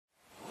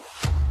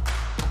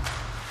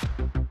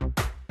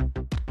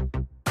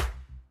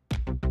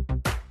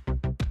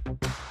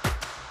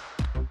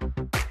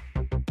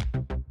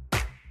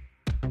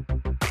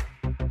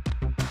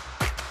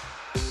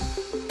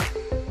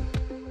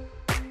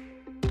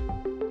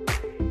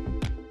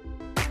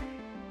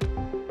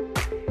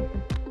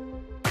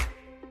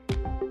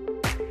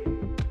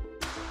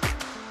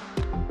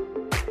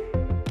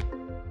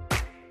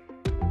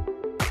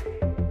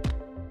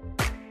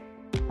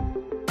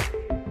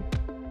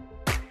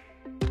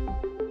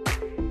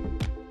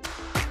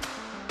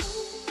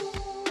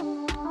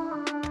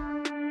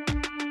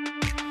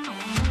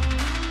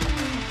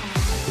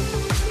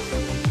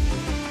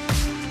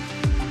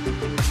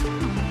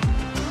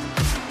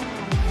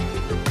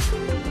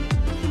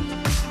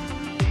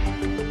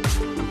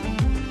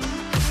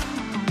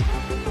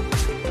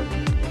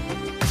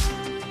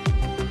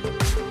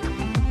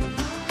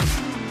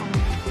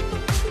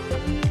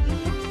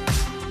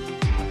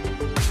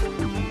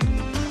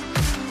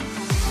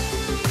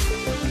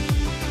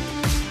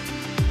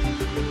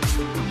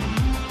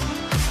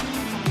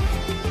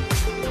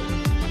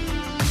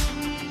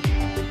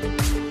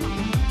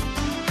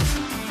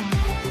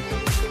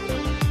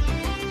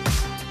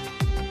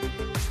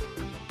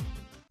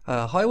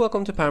Hi,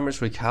 welcome to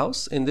Parametric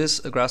House. In this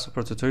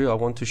Grasshopper tutorial, I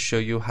want to show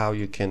you how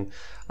you can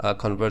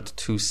convert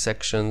two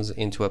sections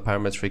into a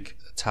parametric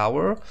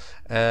tower.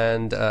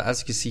 And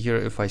as you can see here,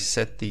 if I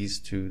set these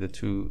to the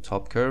two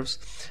top curves,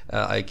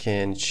 I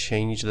can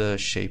change the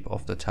shape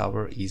of the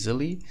tower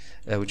easily,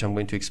 which I'm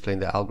going to explain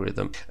the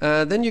algorithm.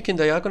 Then you can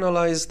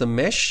diagonalize the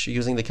mesh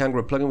using the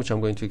Kangaroo plugin, which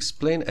I'm going to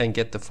explain, and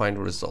get the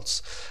final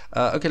results.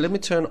 Okay, let me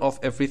turn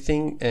off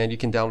everything, and you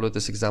can download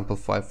this example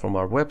file from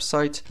our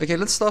website. Okay,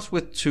 let's start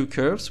with two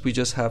curves. We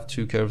just have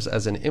two curves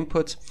as an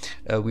input.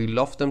 We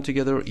loft them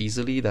together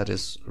easily. That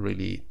is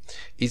really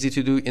easy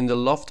to do. In the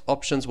loft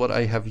options, what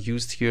I have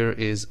used here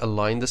is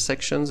align the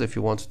sections if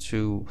you want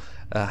to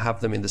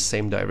have them in the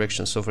same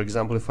direction. So for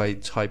example, if I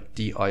type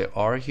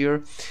dir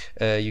here,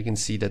 you can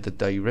see that the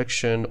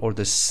direction or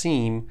the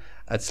seam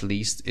at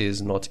least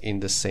is not in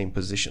the same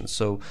position.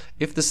 So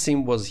if the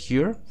seam was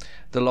here,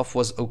 the loft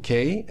was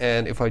okay,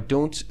 and if I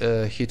don't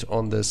hit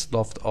on this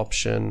loft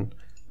option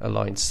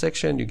aligned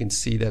section, you can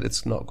see that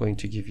it's not going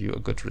to give you a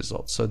good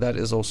result. So that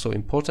is also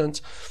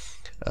important.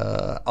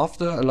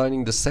 After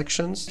aligning the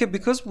sections, okay,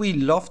 because we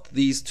loft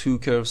these two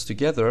curves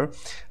together,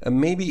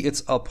 maybe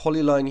it's a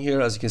polyline here.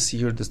 As you can see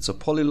here, it's a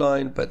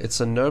polyline, but it's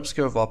a NURBS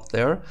curve up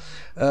there.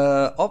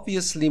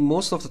 Obviously,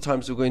 most of the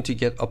times we're going to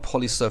get a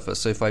polysurface.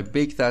 So if I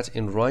bake that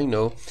in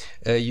Rhino,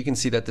 you can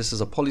see that this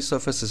is a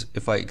polysurface.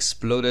 If I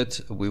explode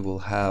it, we will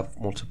have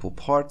multiple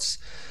parts.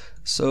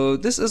 So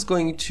this is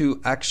going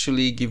to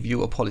actually give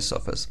you a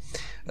polysurface.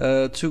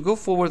 To go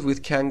forward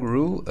with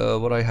Kangaroo,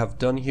 what I have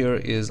done here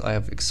is I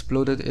have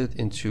exploded it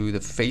into the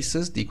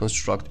faces,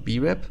 deconstruct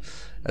brep.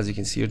 As you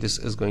can see here, this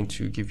is going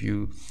to give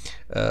you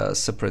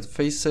separate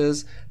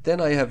faces.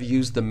 Then I have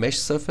used the mesh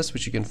surface,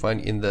 which you can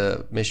find in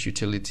the mesh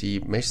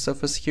utility mesh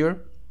surface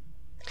here,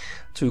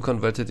 to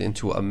convert it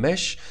into a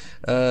mesh.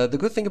 The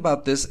good thing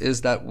about this is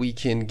that we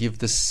can give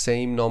the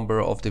same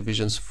number of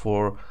divisions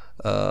for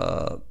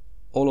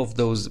all of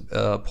those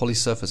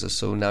polysurfaces.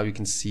 So now you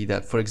can see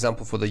that, for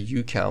example, for the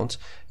U count,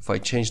 if I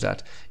change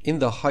that, in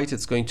the height,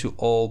 it's going to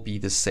all be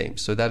the same.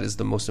 So that is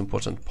the most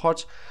important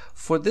part.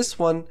 For this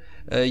one,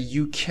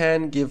 you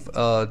can give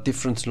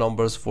different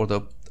numbers for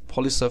the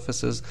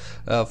polysurfaces.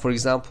 For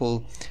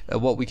example,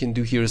 what we can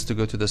do here is to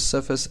go to the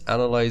surface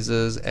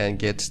analyzers and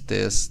get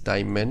this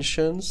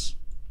dimensions.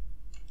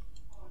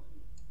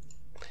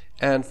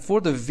 And for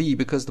the V,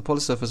 because the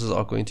polysurfaces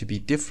are going to be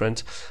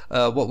different,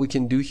 what we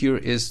can do here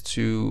is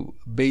to,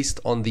 based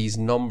on these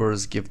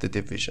numbers, give the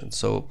division.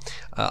 So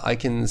I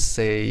can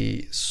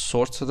say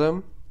sort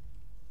them.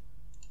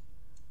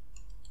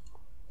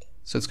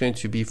 So it's going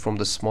to be from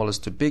the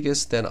smallest to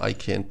biggest. Then I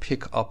can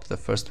pick up the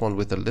first one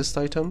with the list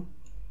item,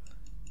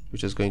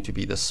 which is going to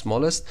be the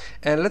smallest.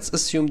 And let's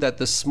assume that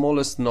the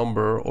smallest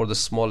number, or the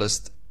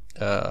smallest,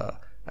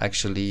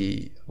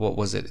 actually, what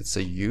was it? It's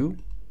a U.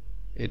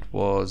 It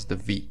was the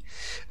V.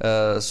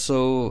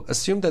 So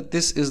assume that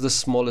this is the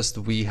smallest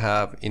we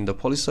have in the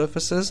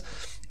polysurfaces,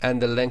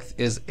 and the length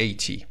is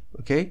 80.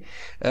 Okay.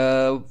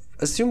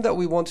 Assume that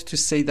we want to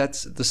say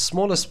that the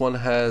smallest one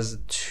has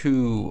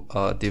two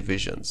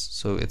divisions.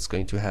 So it's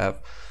going to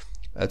have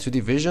two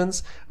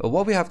divisions.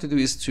 What we have to do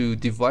is to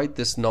divide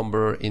this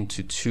number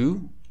into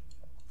two,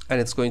 and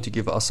it's going to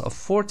give us a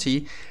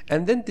 40,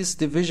 and then this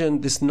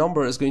division, this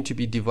number is going to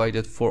be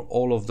divided for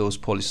all of those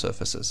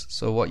polysurfaces.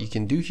 So what you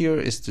can do here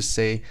is to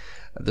say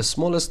the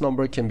smallest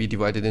number can be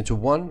divided into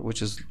 1,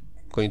 which is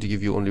going to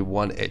give you only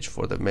one edge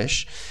for the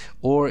mesh,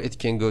 or it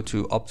can go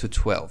to up to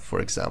 12, for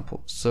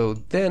example. So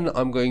then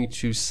I'm going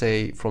to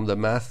say from the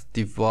math,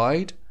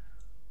 divide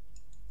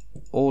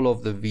all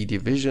of the V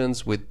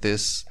divisions with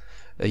this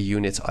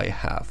unit I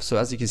have. So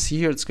as you can see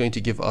here, it's going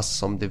to give us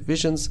some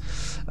divisions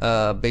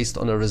based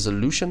on a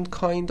resolution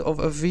kind of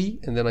a V,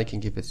 and then I can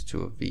give it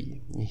to a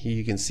V. Here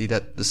you can see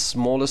that the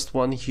smallest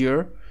one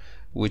here,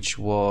 which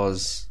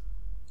was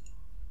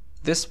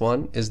this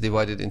one, is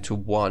divided into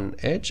one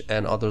edge,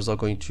 and others are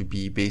going to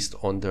be based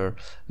on their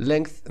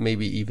length,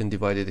 maybe even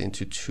divided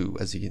into two,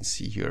 as you can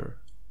see here.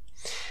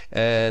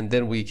 And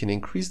then we can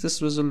increase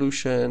this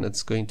resolution.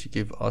 It's going to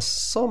give us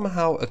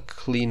somehow a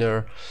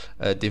cleaner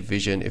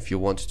division if you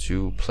want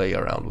to play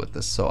around with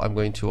this. So I'm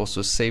going to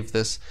also save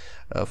this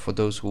for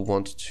those who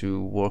want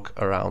to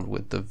work around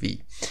with the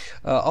V.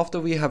 After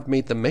we have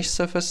made the mesh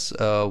surface,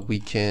 we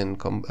can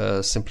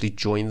simply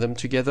join them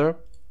together,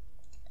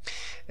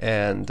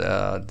 and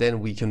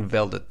then we can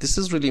weld it. This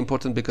is really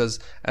important because,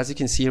 as you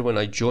can see here, when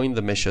I join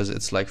the meshes,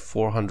 it's like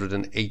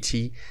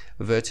 480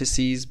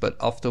 vertices, but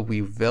after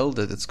we weld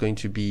it, it's going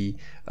to be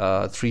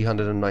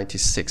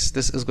 396.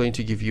 This is going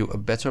to give you a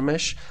better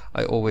mesh.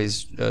 I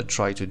always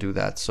try to do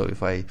that. So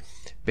if I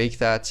bake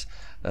that,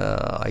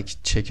 I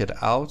check it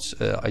out,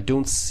 I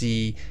don't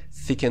see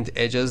thickened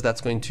edges.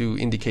 That's going to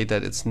indicate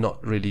that it's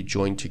not really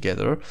joined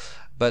together.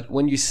 But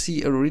when you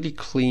see a really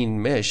clean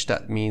mesh,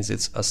 that means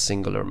it's a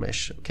singular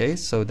mesh. Okay,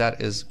 so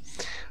that is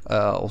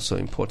also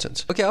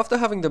important. Okay, after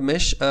having the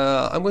mesh,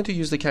 I'm going to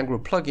use the Kangaroo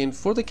plugin.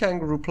 For the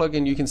Kangaroo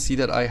plugin, you can see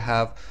that I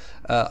have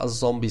a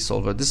zombie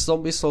solver. This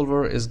zombie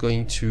solver is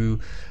going to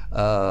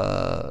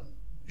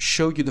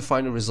show you the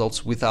final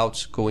results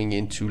without going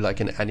into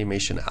like an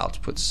animation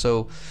output.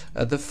 So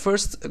the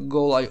first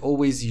goal I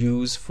always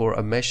use for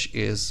a mesh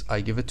is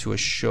I give it to a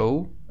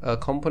show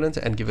component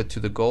and give it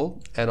to the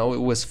goal, and I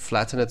always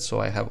flatten it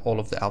so I have all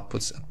of the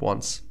outputs at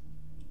once.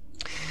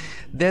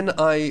 Then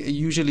I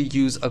usually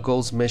use a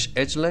goal's mesh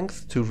edge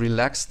length to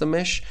relax the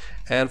mesh,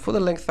 and for the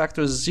length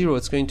factor 0,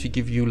 it's going to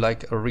give you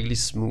like a really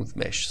smooth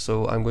mesh.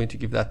 So I'm going to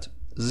give that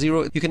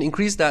 0. You can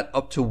increase that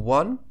up to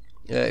 1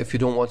 if you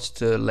don't want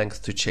the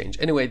length to change.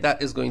 Anyway,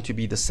 that is going to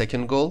be the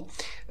second goal.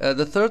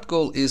 The third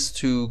goal is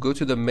to go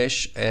to the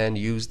mesh and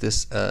use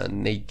this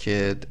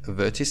naked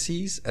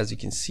vertices. As you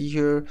can see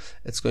here,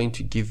 it's going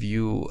to give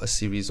you a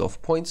series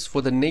of points.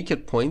 For the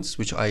naked points,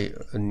 which I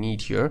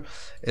need here,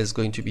 is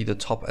going to be the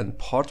top and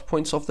part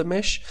points of the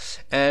mesh.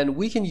 And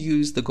we can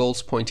use the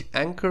goals point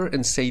anchor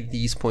and say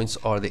these points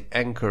are the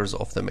anchors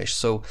of the mesh.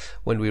 So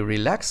when we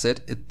relax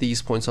it,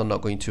 these points are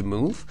not going to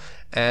move.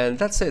 And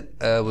that's it.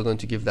 We're going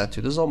to give that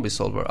to the zombie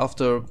solver.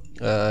 After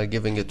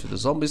giving it to the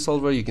zombie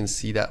solver, you can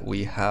see that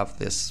we have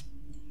this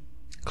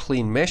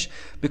clean mesh.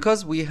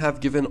 Because we have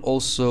given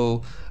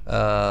also,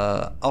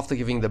 after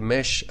giving the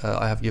mesh,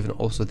 I have given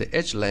also the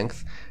edge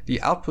length. The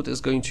output is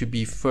going to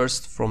be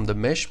first from the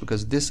mesh,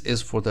 because this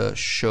is for the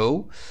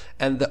show,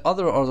 and the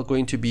other are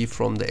going to be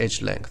from the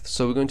edge length.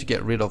 So we're going to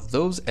get rid of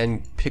those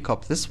and pick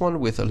up this one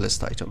with a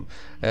list item.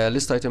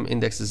 List item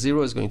index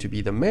 0 is going to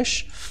be the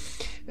mesh.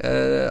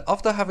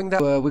 After having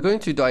that, we're going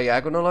to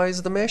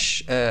diagonalize the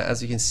mesh.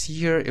 As you can see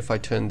here, if I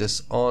turn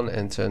this on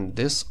and turn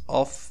this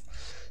off.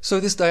 So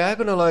this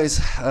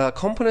diagonalize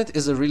component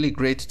is a really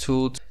great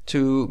tool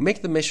to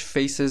make the mesh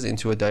faces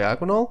into a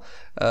diagonal,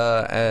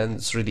 and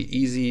it's really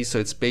easy. So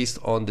it's based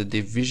on the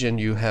division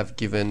you have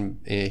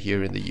given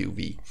here in the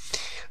UV.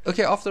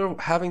 Okay, after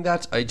having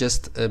that, I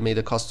just made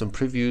a custom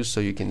preview so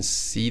you can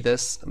see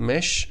this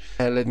mesh.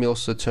 And let me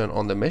also turn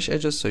on the mesh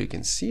edges so you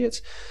can see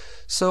it.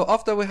 So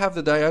after we have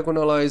the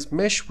diagonalized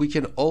mesh, we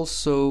can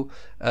also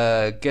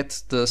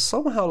get the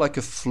somehow like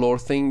a floor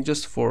thing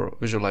just for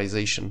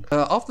visualization.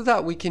 After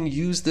that, we can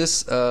use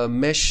this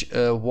mesh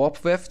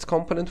warp weft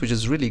component, which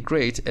is really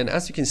great. And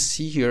as you can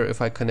see here,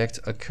 if I connect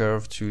a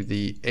curve to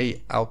the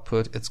A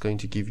output, it's going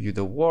to give you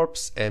the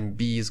warps, and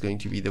B is going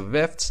to be the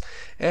wefts.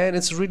 And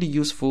it's really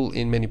useful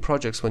in many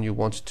projects when you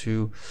want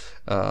to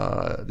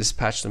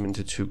dispatch them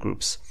into two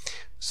groups.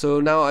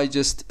 So now I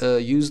just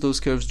use those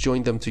curves,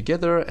 join them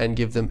together, and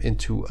give them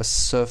into a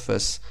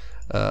surface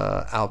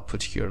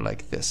output here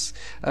like this.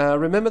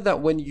 Remember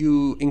that when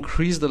you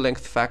increase the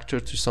length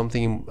factor to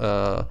something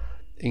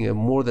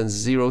more than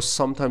 0,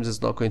 sometimes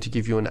it's not going to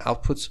give you an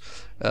output,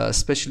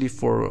 especially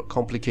for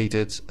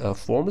complicated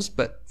forms,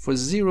 but for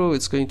 0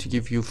 it's going to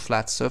give you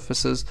flat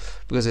surfaces,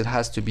 because it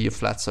has to be a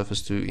flat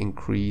surface to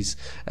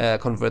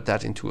convert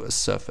that into a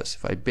surface.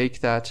 If I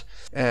bake that,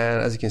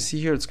 and as you can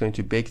see here, it's going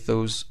to bake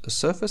those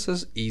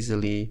surfaces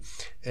easily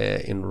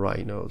in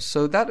Rhino.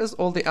 So that is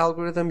all the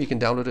algorithm. You can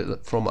download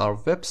it from our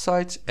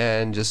website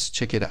and just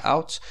check it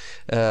out.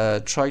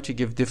 Try to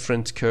give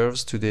different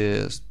curves to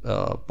the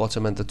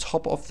bottom and the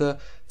top of the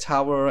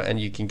tower, and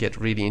you can get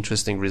really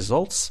interesting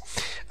results.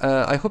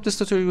 I hope this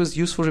tutorial was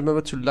useful.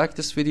 Remember to like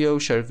this video,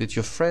 share it with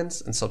your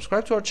friends, and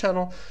subscribe to our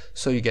channel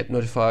so you get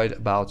notified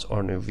about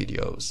our new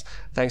videos.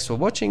 Thanks for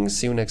watching.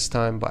 See you next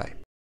time.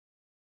 Bye.